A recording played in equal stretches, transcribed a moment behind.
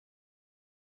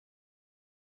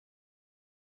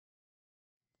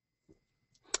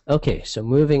Okay, so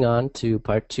moving on to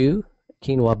part 2,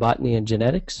 quinoa botany and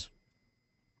genetics.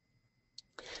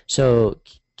 So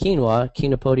quinoa,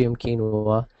 Chenopodium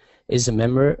quinoa, is a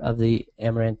member of the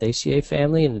Amaranthaceae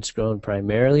family, and it's grown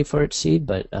primarily for its seed,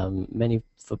 but many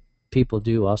people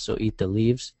do also eat the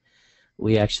leaves.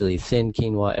 We actually thin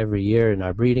quinoa every year in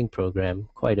our breeding program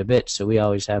quite a bit, so we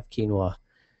always have quinoa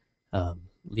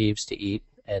leaves to eat,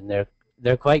 and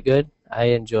they're quite good. I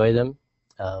enjoy them,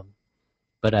 um,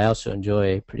 but I also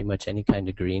enjoy pretty much any kind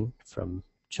of green, from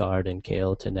chard and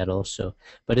kale to nettle. So,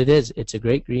 but it's a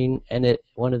great green, and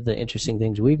one of the interesting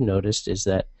things we've noticed is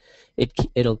that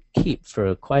it'll keep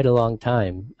for quite a long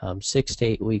time, 6 to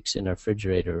 8 weeks in our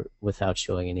refrigerator without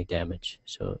showing any damage.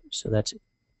 So that's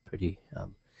pretty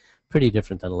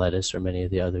different than lettuce or many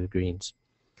of the other greens.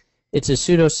 It's a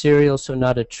pseudo cereal, so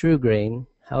not a true grain.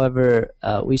 However,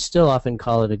 we still often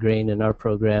call it a grain in our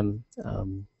program.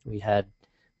 We had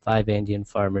 5 Andean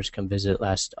farmers come visit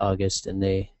last August, and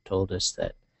they told us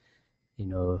that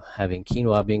having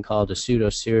quinoa being called a pseudo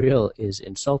cereal is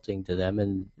insulting to them,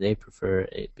 and they prefer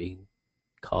it being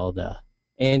called a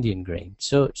Andean grain.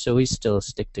 So we still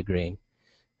stick to grain.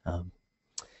 Um,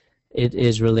 it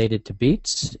is related to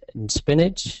beets and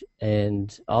spinach,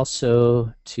 and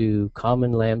also to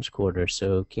common lamb's quarter,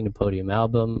 so Chenopodium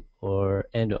album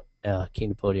and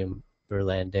Chenopodium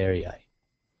berlanderii.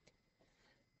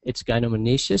 It's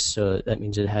gynomonoecious, so that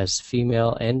means it has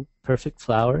female and perfect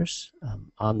flowers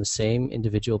on the same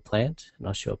individual plant, and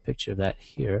I'll show a picture of that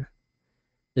here.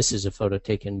 This is a photo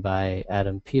taken by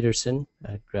Adam Peterson,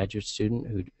 a graduate student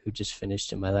who just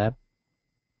finished in my lab.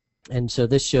 And so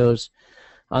this shows,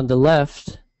 on the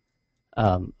left,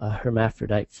 a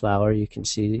hermaphrodite flower. You can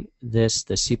see this.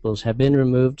 The sepals have been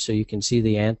removed, so you can see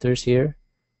the anthers here.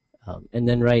 And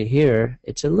then right here,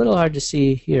 it's a little hard to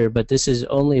see here, but this is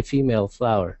only a female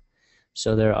flower.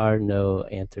 So there are no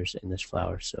anthers in this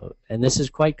flower. And this is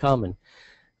quite common.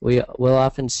 We will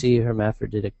often see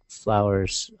hermaphroditic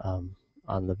flowers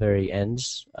on the very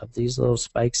ends of these little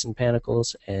spikes and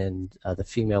panicles, and the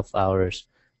female flowers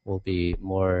will be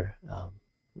more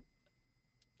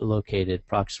located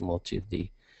proximal to the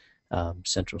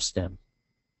central stem.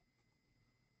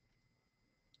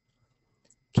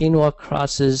 Quinoa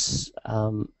crosses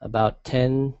about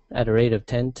 10 at a rate of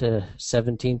 10 to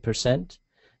 17%.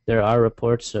 There are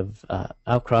reports of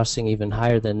outcrossing even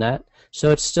higher than that.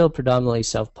 So it's still predominantly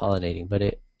self-pollinating, but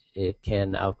it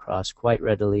can outcross quite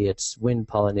readily. It's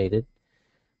wind-pollinated.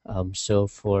 So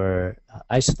for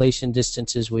isolation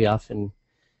distances, we often,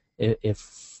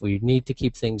 if we need to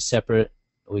keep things separate,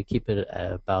 we keep it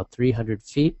at about 300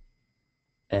 feet.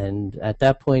 And at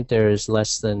that point, there is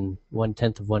less than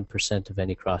 0.1% of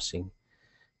any crossing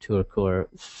to occur.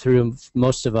 Through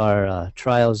most of our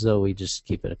trials, though, we just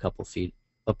keep it a couple feet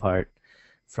apart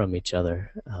from each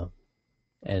other,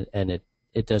 and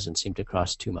it doesn't seem to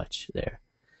cross too much there.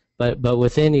 But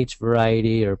within each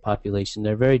variety or population,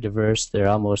 they're very diverse. They're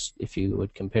almost, if you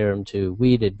would compare them to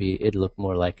wheat, it'd look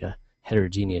more like a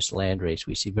heterogeneous land race.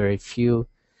 We see very few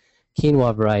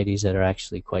quinoa varieties that are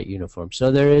actually quite uniform.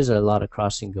 So there is a lot of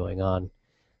crossing going on,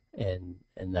 and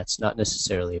that's not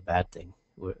necessarily a bad thing.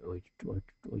 We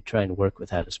try and work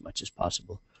with that as much as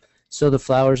possible. So the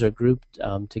flowers are grouped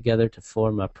together to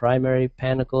form a primary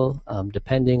panicle,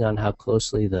 depending on how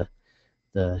closely the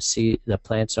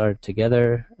plants are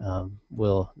together.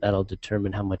 That'll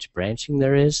determine how much branching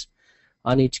there is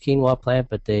on each quinoa plant,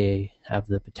 but they have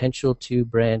the potential to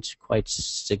branch quite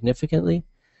significantly.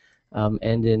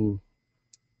 And in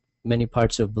many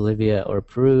parts of Bolivia or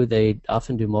Peru, they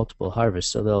often do multiple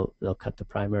harvests. So they'll cut the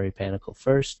primary panicle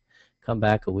first, come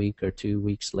back a week or 2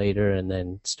 weeks later, and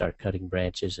then start cutting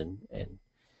branches and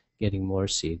getting more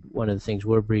seed. One of the things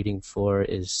we're breeding for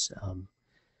is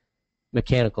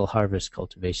mechanical harvest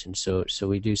cultivation. So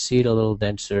we do seed a little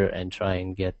denser and try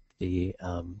and get the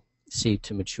seed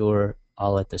to mature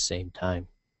all at the same time.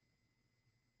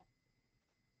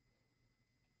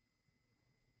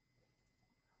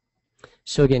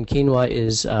 So again, quinoa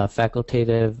is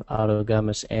facultative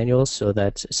autogamous annual, so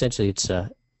that's essentially it's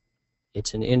an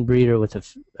inbreeder with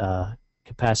a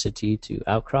capacity to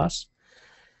outcross.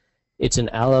 It's an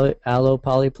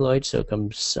allopolyploid, so it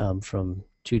comes from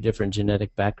 2 different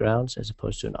genetic backgrounds as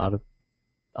opposed to an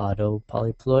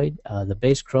autopolyploid. The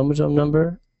base chromosome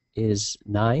number is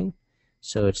 9,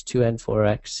 so it's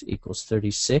 2n4x equals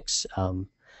 36.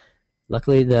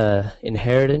 Luckily, the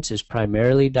inheritance is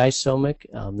primarily disomic.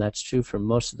 That's true for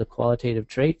most of the qualitative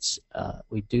traits.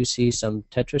 We do see some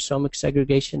tetrasomic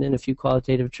segregation in a few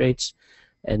qualitative traits,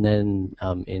 and then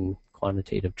in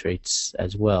quantitative traits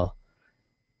as well.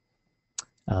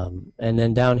 And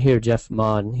then down here, Jeff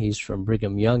Mon, he's from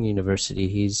Brigham Young University.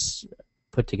 He's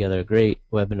put together a great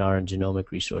webinar on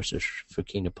genomic resources for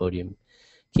Chenopodium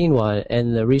quinoa.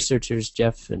 And the researchers,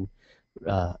 Jeff and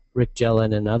Rick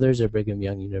Jelen and others at Brigham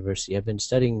Young University, have been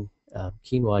studying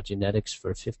quinoa genetics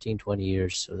for 15, 20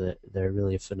 years, so that they're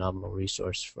really a phenomenal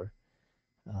resource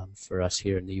for us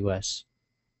here in the U.S.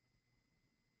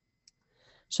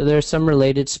 So there are some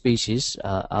related species.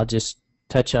 I'll just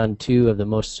touch on two of the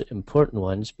most important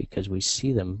ones because we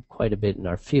see them quite a bit in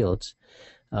our fields.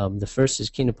 The first is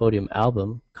Chenopodium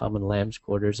album, common lamb's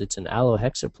quarters. It's an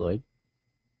allohexaploid.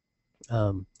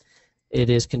 It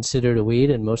is considered a weed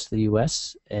in most of the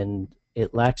U.S., and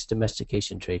it lacks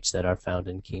domestication traits that are found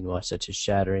in quinoa, such as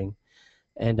shattering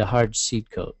and a hard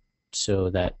seed coat. So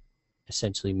that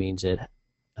essentially means that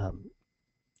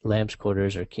lamb's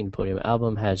quarters or Chenopodium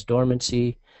album has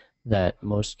dormancy that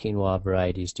most quinoa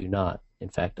varieties do not. In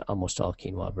fact, almost all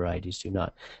quinoa varieties do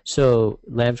not. So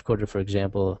lamb's quarter, for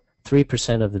example,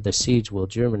 3% of the seeds will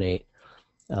germinate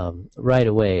right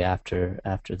away after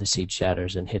the seed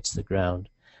shatters and hits the ground.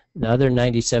 The other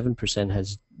 97%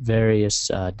 has various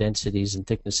densities and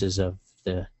thicknesses of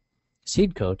the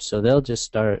seed coat, so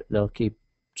they'll keep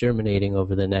germinating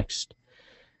over the next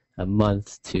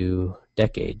month to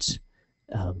decades.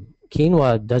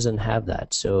 Quinoa doesn't have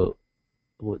that, so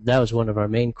that was one of our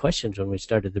main questions when we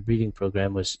started the breeding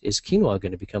program was, is quinoa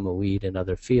going to become a weed in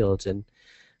other fields? And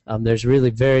there's really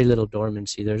very little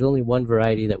dormancy. There's only one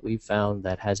variety that we found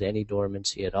that has any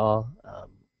dormancy at all.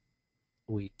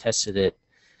 We tested it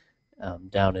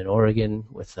down in Oregon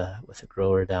with a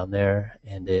grower down there,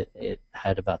 and it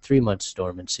had about 3 months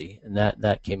dormancy, and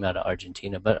that came out of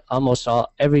Argentina. But almost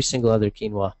every single other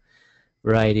quinoa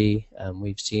variety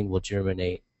we've seen will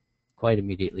germinate quite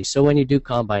immediately. So when you do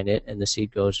combine it and the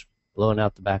seed goes blowing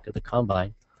out the back of the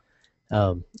combine,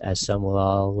 as some will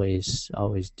always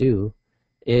do,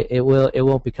 it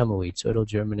won't become a weed. So it'll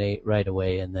germinate right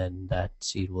away, and then that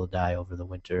seed will die over the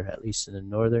winter, at least in the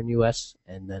northern U.S.,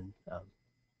 and then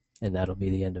and that'll be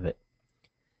the end of it.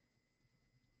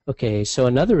 Okay, so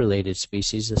another related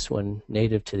species, this one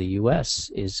native to the U.S.,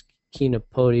 is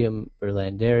Chenopodium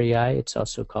berlanderii. It's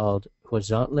also called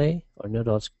horizontle or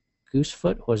Nuttall's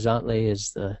goosefoot. Horizontle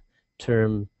is the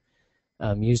term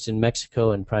used in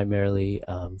Mexico and primarily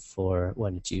for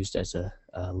when it's used as a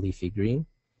leafy green.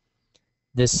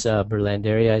 This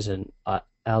berlanderii is an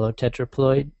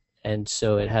allotetraploid, and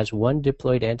so it has one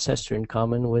diploid ancestor in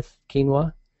common with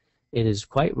quinoa. It is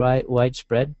quite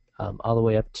widespread all the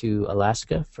way up to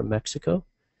Alaska from Mexico.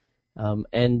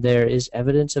 And there is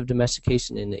evidence of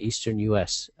domestication in the eastern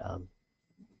U.S.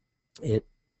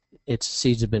 Its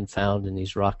seeds have been found in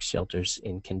these rock shelters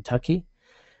in Kentucky.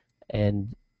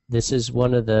 And this is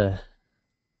one of the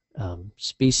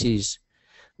species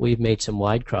we've made some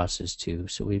wide crosses to.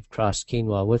 So we've crossed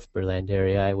quinoa with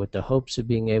berlanderii with the hopes of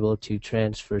being able to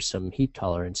transfer some heat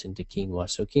tolerance into quinoa.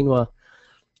 So quinoa,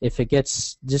 if it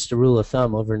gets, just a rule of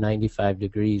thumb, over 95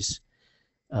 degrees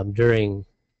during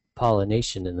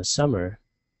pollination in the summer,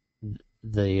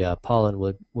 the pollen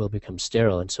will become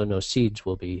sterile, and so no seeds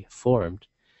will be formed.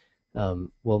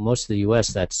 Well, most of the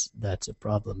U.S. that's a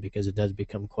problem because it does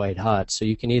become quite hot. So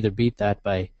you can either beat that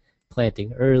by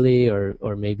planting early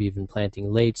or maybe even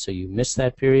planting late, so you miss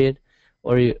that period,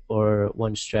 or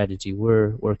one strategy we're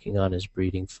working on is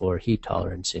breeding for heat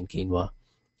tolerance in quinoa,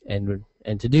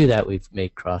 and to do that we've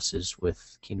made crosses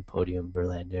with Chenopodium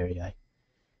berlanderii.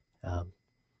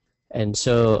 And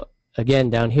so again,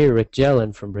 down here, Rick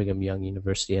Jelen from Brigham Young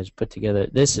University has put together,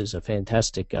 this is a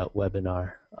fantastic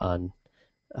webinar on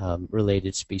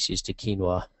related species to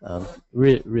quinoa.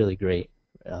 Really great,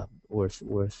 worth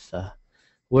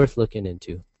looking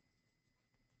into.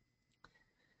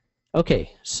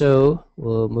 Okay, so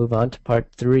we'll move on to part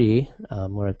 3. We're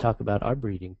going to talk about our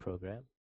breeding program.